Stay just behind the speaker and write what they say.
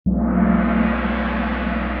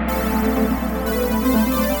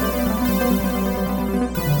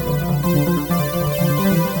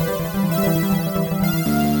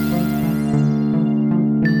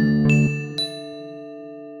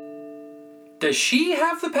Does she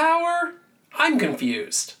have the power? I'm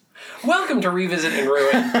confused. Welcome to Revisit and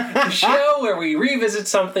Ruin, the show where we revisit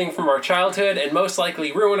something from our childhood and most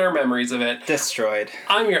likely ruin our memories of it. Destroyed.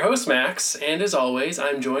 I'm your host, Max, and as always,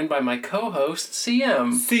 I'm joined by my co-host,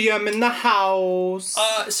 CM. CM in the house.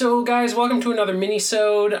 So guys, welcome to another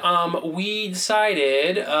mini-sode. We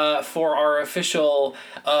decided for our official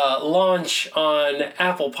launch on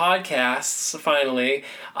Apple Podcasts, finally,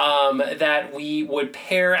 that we would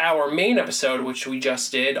pair our main episode, which we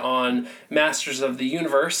just did on Masters of the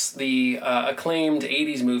Universe, the acclaimed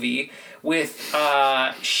 80s movie, with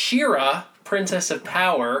She-Ra, Princess of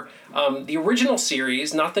Power, the original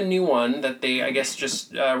series, not the new one that they, I guess,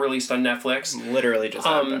 just released on Netflix. Literally just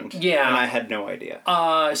happened. Yeah. And I had no idea.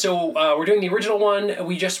 So we're doing the original one.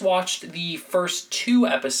 We just watched the first 2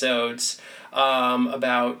 episodes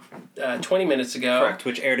about 20 minutes ago. Correct,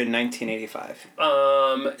 which aired in 1985.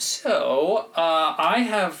 So I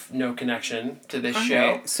have no connection to this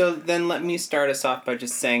show. So then let me start us off by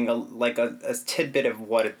just saying a tidbit of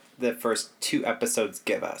what the first 2 episodes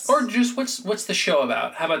give us. Or just what's the show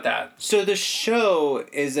about? How about that? So the show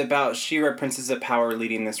is about She-Ra, Princess of Power,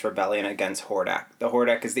 leading this rebellion against Hordak. The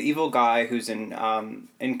Hordak is the evil guy who's in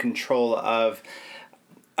control of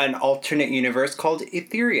an alternate universe called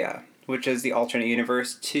Etheria, which is the alternate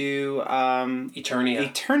universe to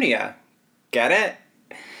Eternia. Eternia. Get it?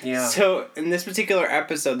 Yeah. So in this particular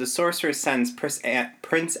episode, the sorcerer sends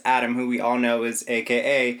Prince Adam, who we all know is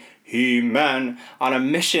a.k.a. He-Man, on a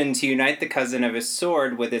mission to unite the cousin of his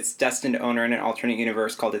sword with its destined owner in an alternate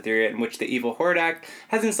universe called Etheria, in which the evil Hordak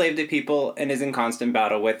has enslaved the people and is in constant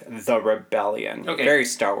battle with the rebellion. Okay. Very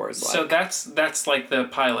Star Wars-like. So that's like the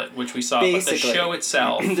pilot, which we saw. Basically, but the show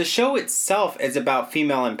itself... The show itself is about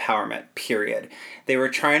female empowerment, period. They were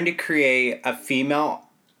trying to create a female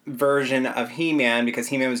version of He-Man because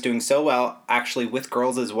He-Man was doing so well, actually with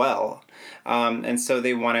girls as well. And so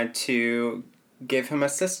they wanted to give him a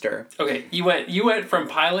sister. Okay, you went from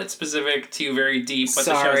pilot specific to very deep, but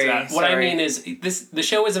the show's about. What I mean is the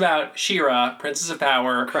show is about She-Ra, Princess of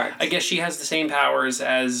Power. Correct. I guess she has the same powers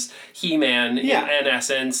as He-Man in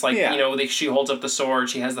essence. Like, she holds up the sword,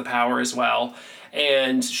 she has the power as well.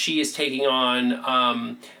 And she is taking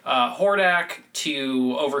on Hordak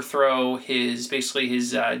to overthrow his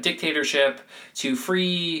dictatorship, to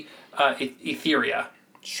free Etheria.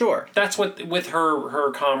 Sure. That's what, with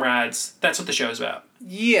her comrades, that's what the show's about.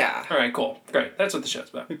 Yeah. All right, cool. Great. That's what the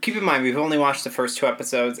show's about. Keep in mind, we've only watched the first 2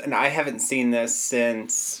 episodes, and I haven't seen this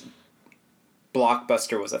since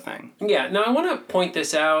Blockbuster was a thing. Yeah, now I want to point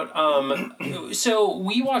this out. So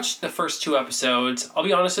we watched the first 2 episodes. I'll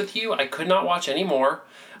be honest with you, I could not watch any more.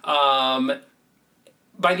 By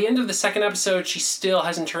the end of the 2nd episode, she still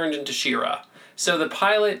hasn't turned into She-Ra. So the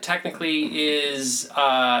pilot technically is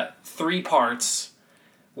 3 parts.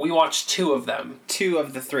 We watched 2 of them. 2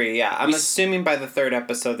 of the 3, yeah. I'm assuming by the 3rd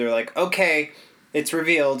episode they're like, okay, it's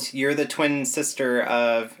revealed you're the twin sister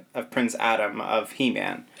of Prince Adam of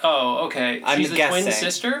He-Man. Oh, okay. She's the twin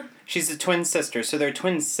sister? She's the twin sister, so they're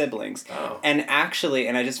twin siblings. Oh. And actually,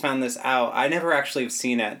 and I just found this out, I never actually have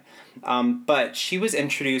seen it, but she was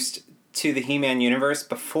introduced to the He-Man universe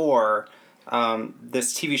before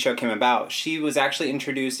this TV show came about. She was actually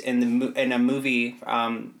introduced in a movie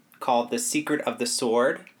called The Secret of the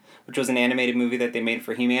Sword, which was an animated movie that they made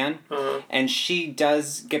for He-Man. Uh-huh. And she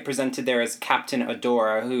does get presented there as Captain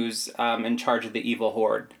Adora, who's in charge of the evil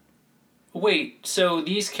Horde. Wait, so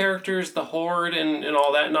these characters, the Horde and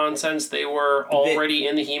all that nonsense, they were already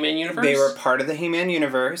in the He-Man universe? They were part of the He-Man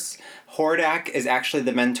universe. Hordak is actually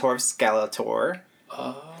the mentor of Skeletor.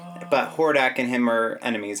 Oh. But Hordak and him are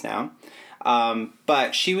enemies now.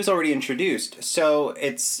 But she was already introduced. So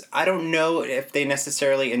I don't know if they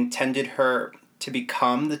necessarily intended her to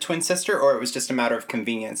become the twin sister or it was just a matter of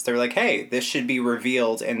convenience. They're like, hey, this should be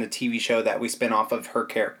revealed in the TV show that we spin off of her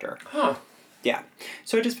character. Huh. Yeah.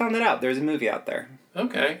 So I just found that out. There's a movie out there.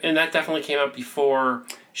 Okay. And that definitely came out before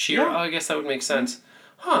She-Ra? Yeah. Oh, I guess that would make sense.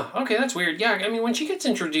 Huh. Okay, that's weird. Yeah, I mean, when she gets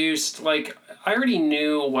introduced, like, I already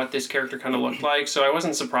knew what this character kind of looked like, so I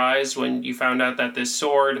wasn't surprised when you found out that this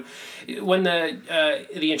sword... When the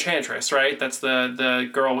Enchantress, right? That's the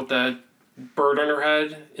girl with the bird on her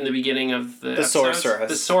head in the beginning of the episodes? Sorceress.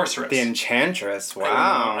 The Sorceress. The Enchantress.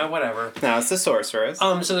 Wow. Whatever. No, it's the Sorceress.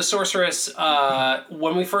 So the Sorceress,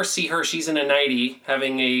 when we first see her, she's in a nightie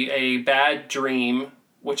having a bad dream,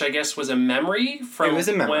 which I guess was a memory from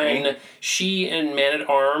when she and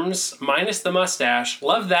Man-at-Arms, minus the mustache,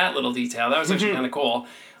 love that little detail, that was actually kind of cool,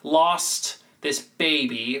 lost this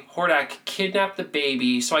baby. Hordak kidnapped the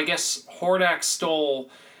baby, so I guess Hordak stole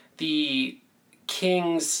the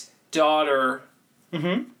king's daughter,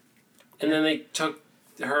 and then they took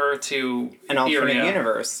her to An alternate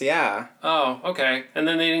universe, yeah. Oh, okay. And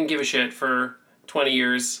then they didn't give a shit for 20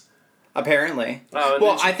 years. Apparently. Oh,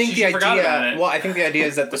 well, I think the forgot about it. idea. Well, I think the idea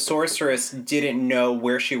is that the sorceress didn't know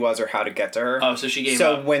where she was or how to get to her. Oh, so she gave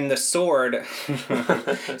so up. when the sword,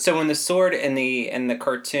 so when the sword in the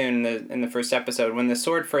cartoon in the first episode, when the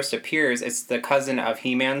sword first appears, it's the cousin of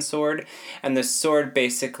He-Man's sword, and the sword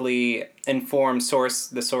basically informs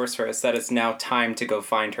the sorceress that it's now time to go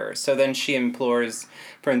find her. So then she implores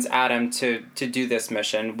Prince Adam to do this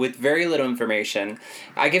mission with very little information.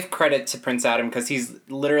 I give credit to Prince Adam because he's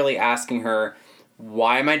literally asking her,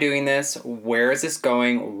 why am I doing this? Where is this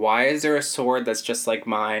going? Why is there a sword that's just like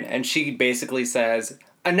mine? And she basically says,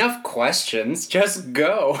 enough questions, just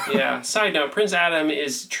go. Yeah, side note, Prince Adam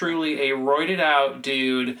is truly a roided out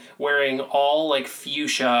dude wearing all like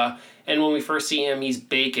fuchsia, and when we first see him, he's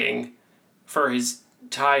baking for his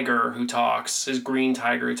tiger who talks, his green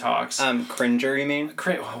tiger who talks. Cringer, you mean?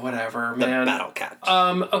 Whatever, The man. battle cat.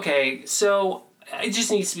 Okay, so it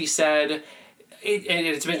just needs to be said,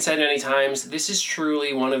 it's been said many times, this is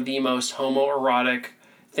truly one of the most homoerotic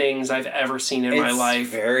things I've ever seen in my life.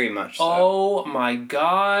 Very much so. Oh my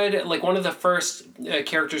god. Like, one of the first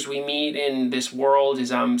characters we meet in this world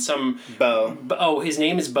is Bo. His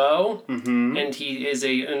name is Bo, Mm-hmm. and he is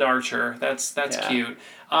an archer. That's Yeah. cute.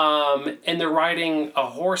 And they're riding a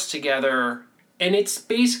horse together, and it's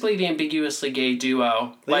basically the ambiguously gay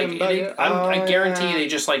duo. Like, I guarantee they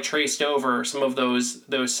just like traced over some of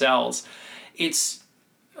those cells. It's,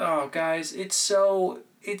 oh guys, it's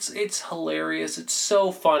hilarious. It's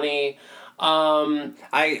so funny.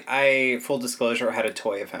 I full disclosure, I had a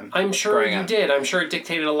toy of him. I'm sure you did. I'm sure it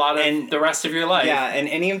dictated a lot of the rest of your life. Yeah, and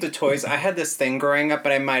any of the toys, I had this thing growing up,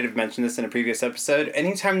 but I might have mentioned this in a previous episode.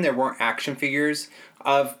 Anytime there weren't action figures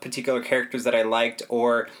of particular characters that I liked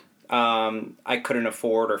or I couldn't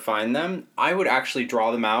afford or find them, I would actually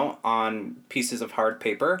draw them out on pieces of hard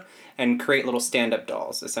paper and create little stand-up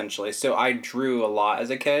dolls, essentially. So I drew a lot as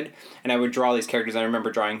a kid, and I would draw these characters. I remember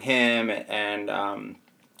drawing him and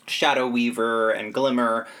Shadow Weaver and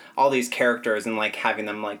Glimmer, all these characters, and like having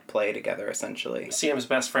them like play together, essentially. Sam's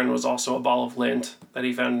best friend was also a ball of lint that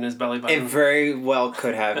he found in his belly button. It very well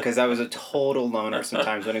could have, because I was a total loner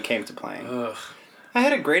sometimes when it came to playing. Ugh. I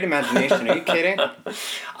had a great imagination. Are you kidding?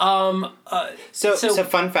 So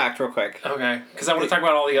fun fact, real quick. Okay, because I want to talk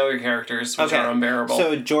about all the other characters, which are unbearable.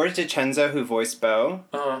 So George DiCenzo, who voiced Bo,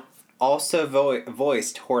 also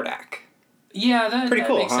voiced Hordak. Yeah, that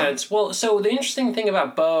cool, makes sense. Well, so the interesting thing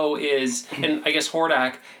about Bo is, and I guess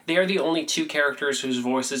Hordak, they are the only two characters whose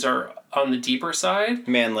voices are on the deeper side.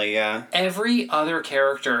 Manly, yeah. Every other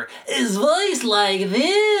character is voiced like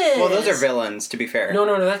this. Well, those are villains, to be fair. No,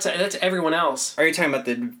 that's everyone else. Are you talking about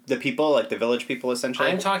the people, like the village people, essentially?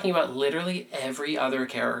 I'm talking about literally every other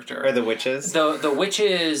character. Or the witches? The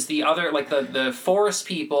witches, the other, like the forest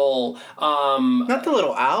people. Not the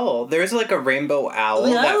little owl. There's like a rainbow owl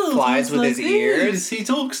that flies with his ears. He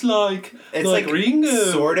talks like it's like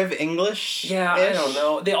Ringo. Sort of English. Yeah, I don't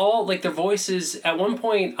know. They all, like, their voices. At one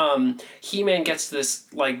point, He-Man gets to this,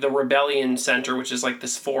 like, the Rebellion Center, which is like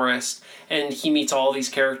this forest, and he meets all these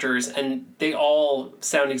characters, and they all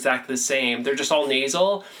sound exactly the same. They're just all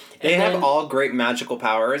nasal. They have all great magical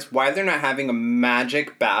powers. Why they're not having a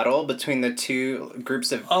magic battle between the two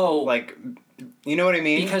groups of like, you know what I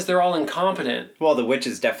mean? Because they're all incompetent. Well, the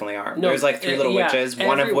witches definitely are. No, there's like three little witches.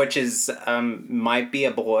 One of which is might be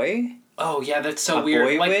a boy. Oh yeah, that's so weird.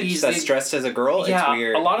 Boy like witch that's dressed as a girl. Yeah, it's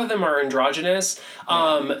weird. A lot of them are androgynous.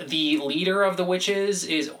 The leader of the witches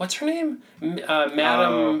is, what's her name?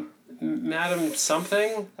 Madam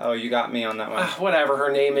something. Oh, you got me on that one. Whatever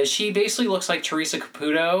her name is, she basically looks like Teresa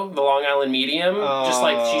Caputo, the Long Island Medium. Just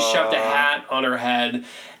like she shoved a hat on her head,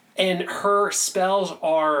 and her spells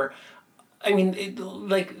are, I mean,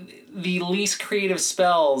 like the least creative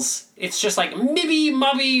spells. It's just like Mibby,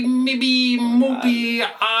 Mubby, Mibby, Moopy.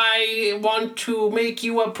 I want to make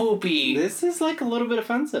you a poopy. This is like a little bit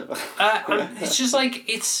offensive. It's just like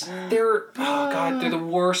they're the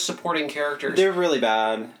worst supporting characters. They're really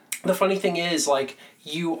bad. The funny thing is, like,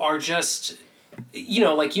 you are just,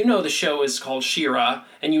 the show is called She-Ra,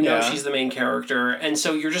 and she's the main character, and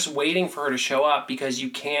so you're just waiting for her to show up because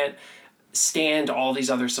you can't stand all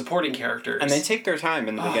these other supporting characters. And they take their time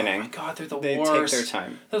in the beginning. Oh my god, they're the worst. They take their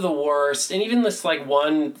time. They're the worst. And even this, like,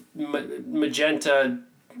 one magenta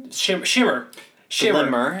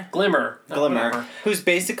Glimmer. Who's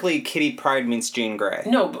basically Kitty Pryde meets Jean Grey.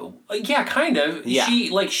 No, but yeah, kind of. Yeah.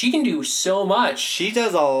 She can do so much. She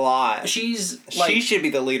does a lot. She's like, she should be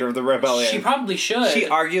the leader of the rebellion. She probably should. She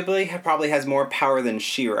arguably probably has more power than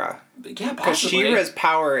She-Ra. Yeah, Because possibly. She-Ra's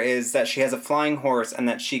power is that she has a flying horse and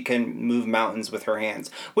that she can move mountains with her hands,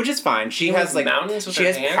 which is fine. She has like mountains with she her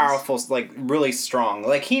has hands? powerful, like really strong,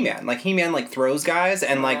 like He-Man. Like He-Man, like throws guys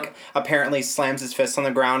and like apparently slams his fist on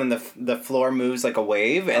the ground and the floor moves like a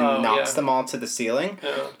wave and knocks them all to the ceiling.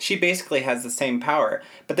 Yeah. She basically has the same power.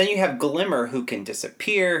 But then you have Glimmer, who can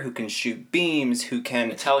disappear, who can shoot beams, who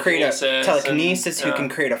can create a telekinesis, who can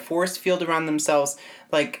create a force field around themselves.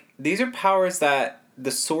 Like, these are powers that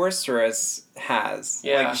the sorceress has.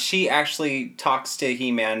 Yeah. Like, she actually talks to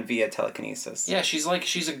He-Man via telekinesis. Yeah, she's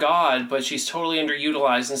a god, but she's totally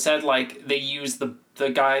underutilized. Instead, like, they use the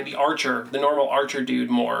guy, the archer, the normal archer dude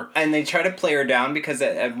more. And they try to play her down because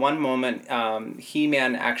at one moment,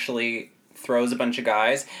 He-Man actually throws a bunch of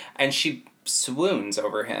guys, and she swoons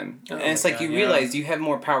over him. And it's like, you realize you have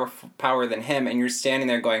more power than him, and you're standing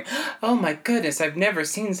there going, oh my goodness, I've never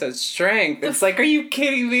seen such strength. It's like, are you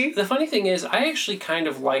kidding me? The funny thing is, I actually kind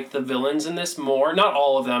of like the villains in this more. Not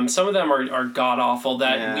all of them. Some of them are god-awful.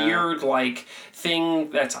 That weird, like, thing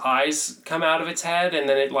that's eyes come out of its head, and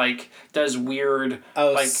then it, like, does weird,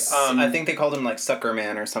 I think they called him, like, Sucker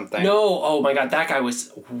Man or something. No, oh my god, that guy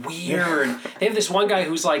was weird. They have this one guy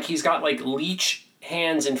who's, like, he's got, like, leech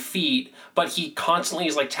hands and feet, but he constantly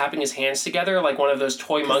is like tapping his hands together like one of those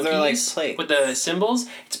toy monkeys like with the symbols.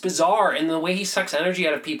 It's bizarre, and the way he sucks energy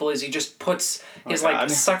out of people is he just puts his like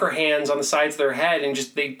sucker hands on the sides of their head, and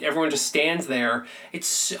just everyone just stands there. It's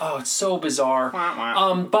so bizarre.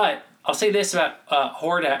 But I'll say this about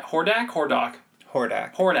Hordak.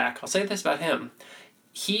 I'll say this about him.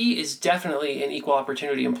 He is definitely an equal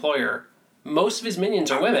opportunity employer. Most of his minions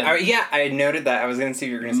are women. Yeah, I noted that. I was going to see if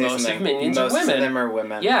you were going to say something. Most of minions are women. Most of them are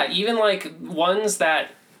women. Yeah, even like ones that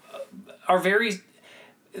are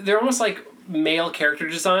they're almost like male character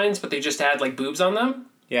designs, but they just add like boobs on them.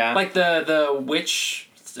 Yeah. Like the witch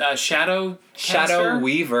Shadow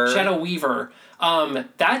Weaver.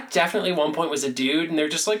 That definitely at one point was a dude, and they're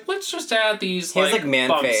just like, let's just add these man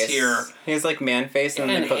bumps face here. He has like man face and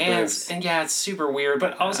then they put hands, boobs. and yeah, it's super weird.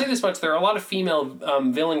 But I'll say this much: there are a lot of female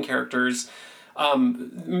villain characters.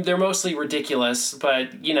 They're mostly ridiculous,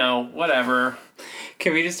 but whatever.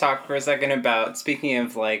 Can we just talk for a second about, speaking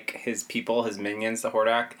of like his people, his minions, the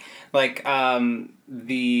Hordak, like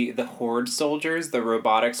the Horde soldiers, the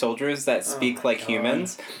robotic soldiers that speak like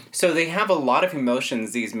humans. So they have a lot of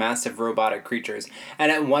emotions, these massive robotic creatures.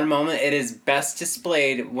 And at one moment, it is best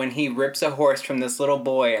displayed when he rips a horse from this little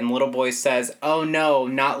boy, and little boy says, "Oh no,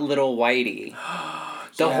 not Little Whitey."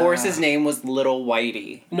 The horse's name was Little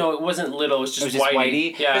Whitey. No, it wasn't Little. It was just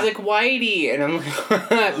Whitey. Yeah. It was like, Whitey. And I'm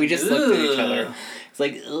like, we just looked at each other. It's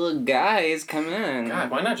like, ugh, guys, come in.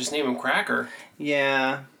 God, why not just name him Cracker?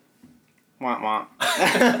 Yeah. Womp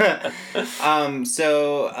womp.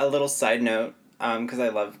 So, a little side note, because I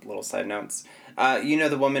love little side notes. You know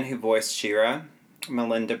the woman who voiced She-Ra,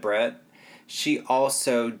 Melinda Brett? She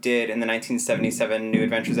also did, in the 1977 New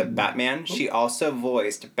Adventures of Batman, she also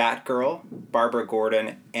voiced Batgirl, Barbara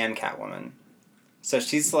Gordon, and Catwoman. So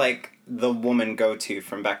she's like the woman go-to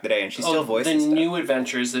from back in the day, and she still voices the New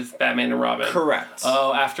Adventures of Batman and Robin. Correct.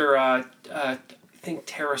 Oh, after, I think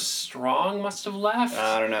Tara Strong must have left?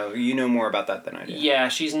 I don't know. You know more about that than I do. Yeah,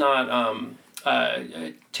 she's not,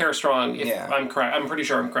 Tara Strong, I'm correct. I'm pretty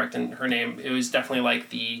sure I'm correct in her name. It was definitely like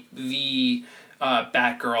the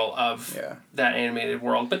Batgirl of that animated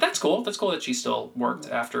world. But that's cool. That's cool that she still worked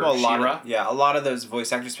after She-Ra. A lot of those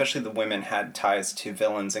voice actors, especially the women, had ties to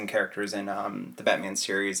villains and characters in the Batman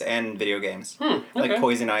series and video games. Okay. Like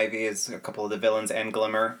Poison Ivy is a couple of the villains, and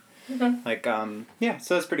Glimmer. Okay. Like,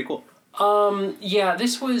 so that's pretty cool.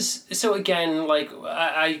 This was, so again, like,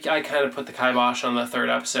 I kind of put the kibosh on the third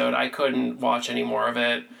episode. I couldn't watch any more of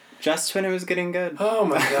it. Just when it was getting good. Oh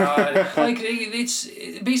my god. Like, it's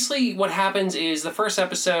basically what happens is the first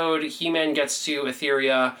episode, He-Man gets to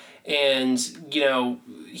Etheria, and,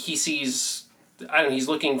 he sees, he's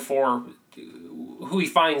looking for, who he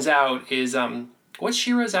finds out is, what's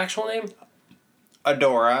She-Ra's actual name?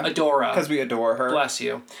 Adora. Because we adore her. Bless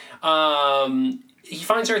you. He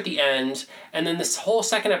finds her at the end, and then this whole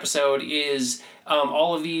second episode is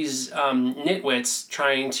all of these nitwits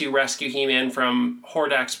trying to rescue He-Man from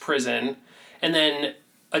Hordak's prison, and then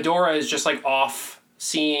Adora is just like off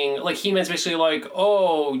seeing, like, He-Man's basically like,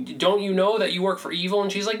 oh, don't you know that you work for evil?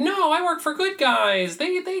 And she's like, no, I work for good guys.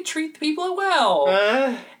 They treat the people well.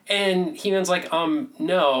 And He-Man's like,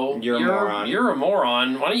 no, you're a moron. You're a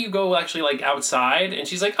moron. Why don't you go actually like outside? And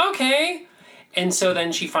she's like, okay. And so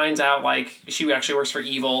then she finds out, like, she actually works for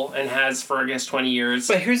evil and has for, I guess, 20 years.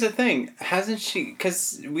 But here's the thing. Hasn't she...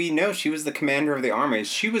 Because we know she was the commander of the army.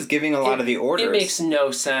 She was giving a lot of the orders. It makes no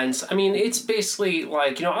sense. I mean, it's basically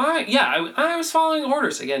like, I was following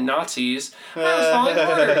orders. Again, Nazis. I was following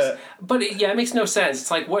orders. But, it makes no sense.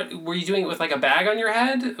 It's like, what... Were you doing it with, like, a bag on your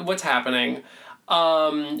head? What's happening?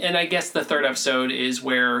 And I guess the third episode is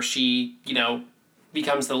where she,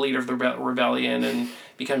 becomes the leader of the rebellion and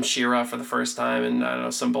becomes She-Ra for the first time, and I don't know,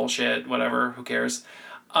 some bullshit, whatever, who cares.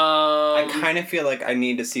 I kind of feel like I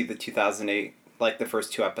need to see the 2008, like the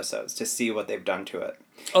first 2 episodes, to see what they've done to it.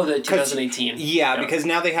 Oh, the 2018. Yeah, because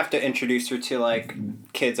now they have to introduce her to, like,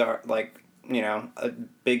 kids are, like,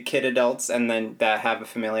 big kid adults, and then that have a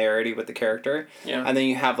familiarity with the character. Yeah. And then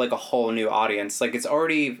you have, like, a whole new audience. Like, it's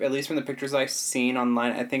already, at least from the pictures I've seen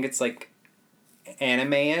online, I think it's, like,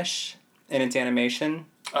 anime-ish in its animation.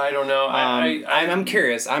 I don't know. I'm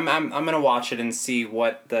curious. I'm gonna watch it and see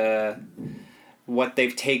what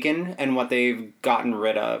they've taken and what they've gotten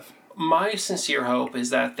rid of. My sincere hope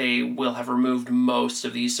is that they will have removed most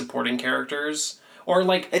of these supporting characters, or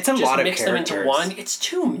like it's a just lot of mix them into one. It's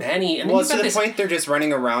too many. And well, to the point they're just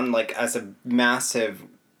running around like as a massive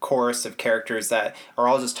chorus of characters that are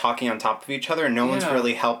all just talking on top of each other, and no one's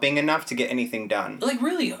really helping enough to get anything done. Like,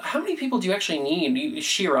 really, how many people do you actually need?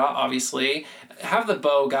 She-Ra, obviously. Have the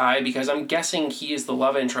Bo guy, because I'm guessing he is the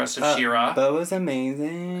love interest of She-Ra. Bo is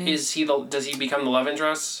amazing. Does he become the love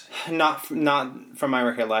interest? Not from my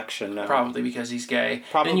recollection, no. Probably because he's gay.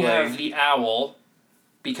 Probably. Then you have the owl,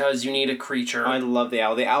 because you need a creature. I love the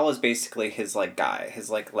owl. The owl is basically his, like, guy, his,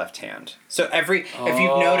 like, left hand. So if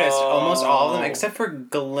you've noticed, almost all of them, except for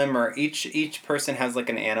Glimmer, each person has, like,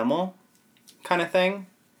 an animal kind of thing.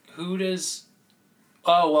 Who does...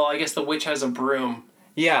 Oh, well, I guess the witch has a broom.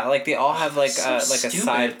 Yeah, like, they all have, like, so a stupid.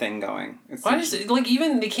 side thing going. Why does it... Like,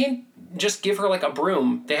 even... They can't just give her, like, a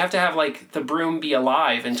broom. They have to have, like, the broom be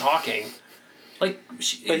alive and talking. Like...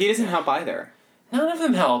 But he doesn't help either. None of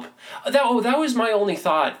them help. That was my only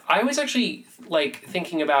thought. I was actually, like,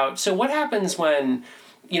 thinking about... So what happens when,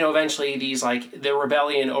 eventually these, like, the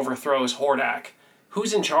rebellion overthrows Hordak?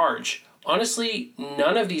 Who's in charge? Honestly,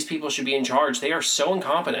 none of these people should be in charge. They are so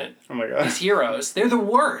incompetent. Oh my god. These heroes. They're the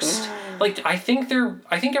worst. Like, I think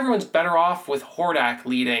everyone's better off with Hordak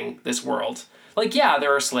leading this world. Like, yeah,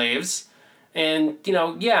 there are slaves. And,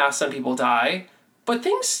 some people die. But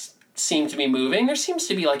things seem to be moving. There seems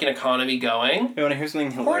to be, like, an economy going. You want to hear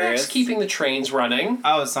something hilarious? Hordak's keeping the trains running.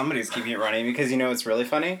 Oh, somebody's keeping it running, because what's really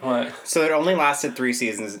funny? What? So it only lasted 3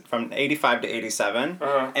 seasons, from 85 to 87,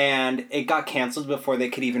 and it got canceled before they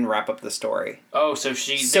could even wrap up the story. Oh, so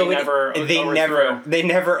they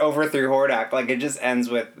never overthrew Hordak. Like, it just ends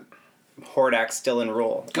with Hordak still in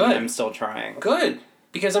rule. Good. And I'm still trying. Good.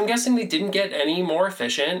 Because I'm guessing they didn't get any more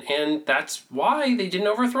efficient, and that's why they didn't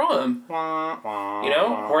overthrow him.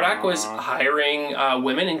 Hordak was hiring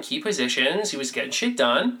women in key positions. He was getting shit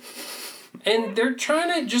done. And they're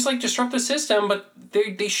trying to just, like, disrupt the system, but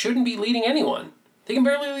they shouldn't be leading anyone. They can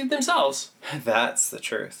barely lead themselves. That's the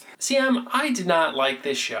truth. CM, I did not like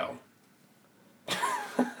this show.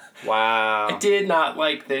 Wow. I did not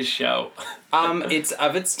like this show. It's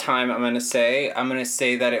of its time, I'm gonna say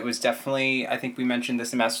that it was definitely, I think we mentioned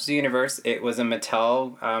this in Masters of the Universe, it was a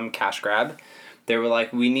Mattel cash grab. They were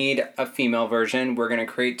like, we need a female version, we're gonna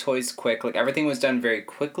create toys quick. Like, everything was done very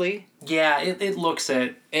quickly. Yeah, it looks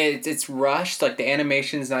it. It's rushed, like, the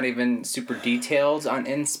animation's not even super detailed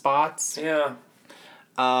in spots. Yeah.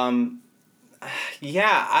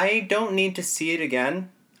 Yeah, I don't need to see it again.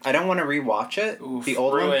 I don't want to rewatch it. Oof, the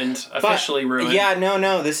old ruined. One. Officially ruined. Yeah,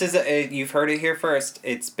 no. This is you've heard it here first.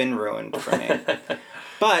 It's been ruined for me.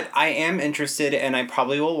 But I am interested, and I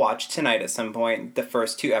probably will watch tonight at some point the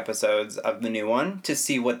first 2 episodes of the new one to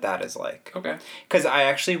see what that is like. Okay. Because I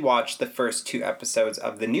actually watched the first 2 episodes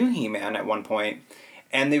of the new He-Man at one point,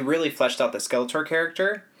 and they really fleshed out the Skeletor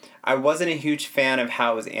character. I wasn't a huge fan of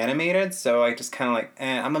how it was animated, so I just kind of like,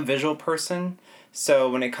 I'm a visual person. So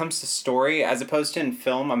when it comes to story, as opposed to in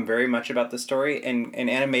film, I'm very much about the story. In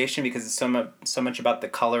animation, because it's so much about the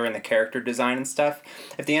color and the character design and stuff,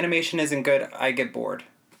 if the animation isn't good, I get bored.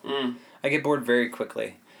 I get bored very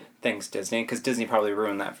quickly. Thanks, Disney, because Disney probably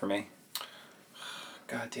ruined that for me.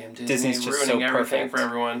 Goddamn Disney. Disney's just ruining so everything perfect for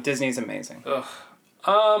everyone. Disney's amazing. Ugh.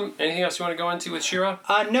 Anything else you want to go into with She-Ra?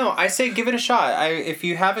 No, I say give it a shot. If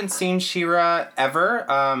you haven't seen She-Ra ever,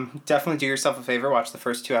 definitely do yourself a favor. Watch the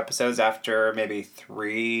first 2 episodes after maybe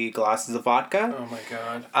 3 glasses of vodka. Oh my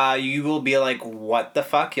god. You will be like, what the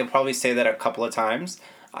fuck? You'll probably say that a couple of times.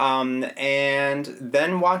 And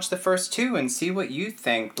then watch the first 2 and see what you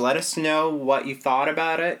think. Let us know what you thought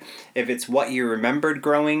about it. If it's what you remembered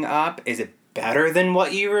growing up, is it better than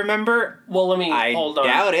what you remember? Well, let me I hold on.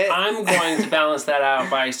 doubt it. I'm going to balance that out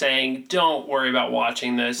by saying, don't worry about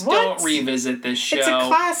watching this. What? Don't revisit this show. It's a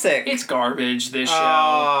classic. It's garbage, this show.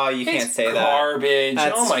 Oh, you can't It's say that. garbage.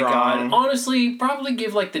 That's Oh my wrong. god. Honestly, probably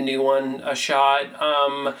give like the new one a shot.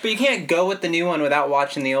 But you can't go with the new one without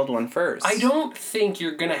watching the old one first. I don't think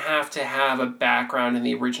you're gonna have to have a background in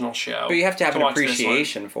the original show. But you have to have an watch this one.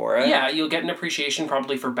 appreciation for it. Yeah, you'll get an appreciation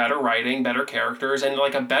probably for better writing, better characters, and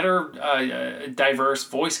like a better diverse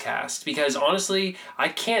voice cast. Because honestly, I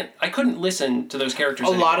couldn't listen to those characters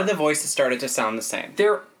A anymore. lot of the voices started to sound the same.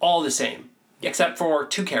 They're all the same, except for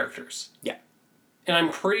 2 characters. Yeah. And I'm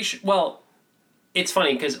pretty sure. Well, it's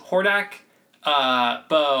funny because Hordak,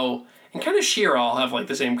 Bo, and kind of She-Ra all have like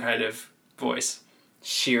the same kind of voice. I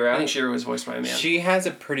She-Ra. think She-Ra was voiced by a man. She has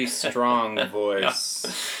a pretty strong voice.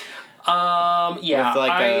 Yeah, With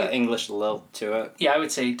like a English lilt to it. Yeah, I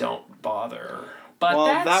would say don't bother. But Well,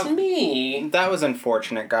 that's that- me. That was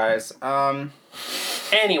unfortunate, guys.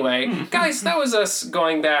 Anyway, guys, that was us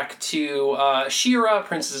going back to She-Ra,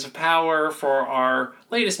 Princess of Power, for our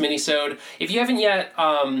latest minisode. If you haven't yet,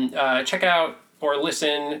 check out or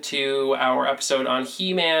listen to our episode on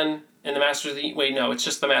He-Man and the Masters of the... Wait, no, it's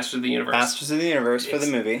just the Masters of the Universe. Masters of the Universe for the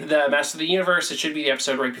movie. The Masters of the Universe. It should be the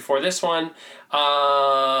episode right before this one.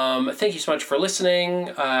 Thank you so much for listening.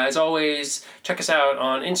 As always, check us out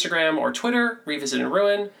on Instagram or Twitter, Revisit and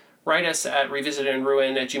Ruin. Write us at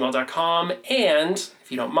revisitandruin@gmail.com. And,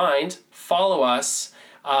 if you don't mind, follow us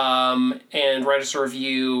and write us a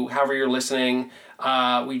review however you're listening.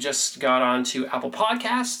 We just got onto Apple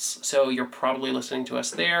Podcasts, so you're probably listening to us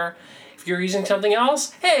there. If you're using something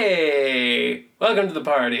else, hey, welcome to the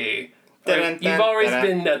party. You've always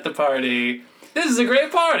been at the party. This is a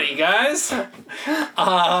great party, guys.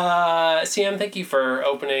 Sam, thank you for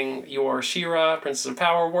opening your She-Ra, Princess of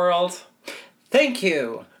Power world. Thank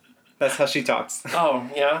you. That's how she talks. Oh,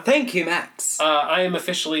 yeah? Thank you, Max. I am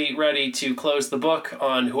officially ready to close the book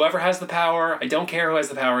on whoever has the power. I don't care who has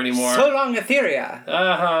the power anymore. So long, Etheria.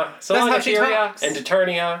 So That's long, how she Etheria, talks. and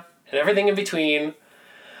Eternia, and everything in between.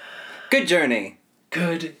 Good journey.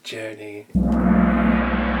 Good journey.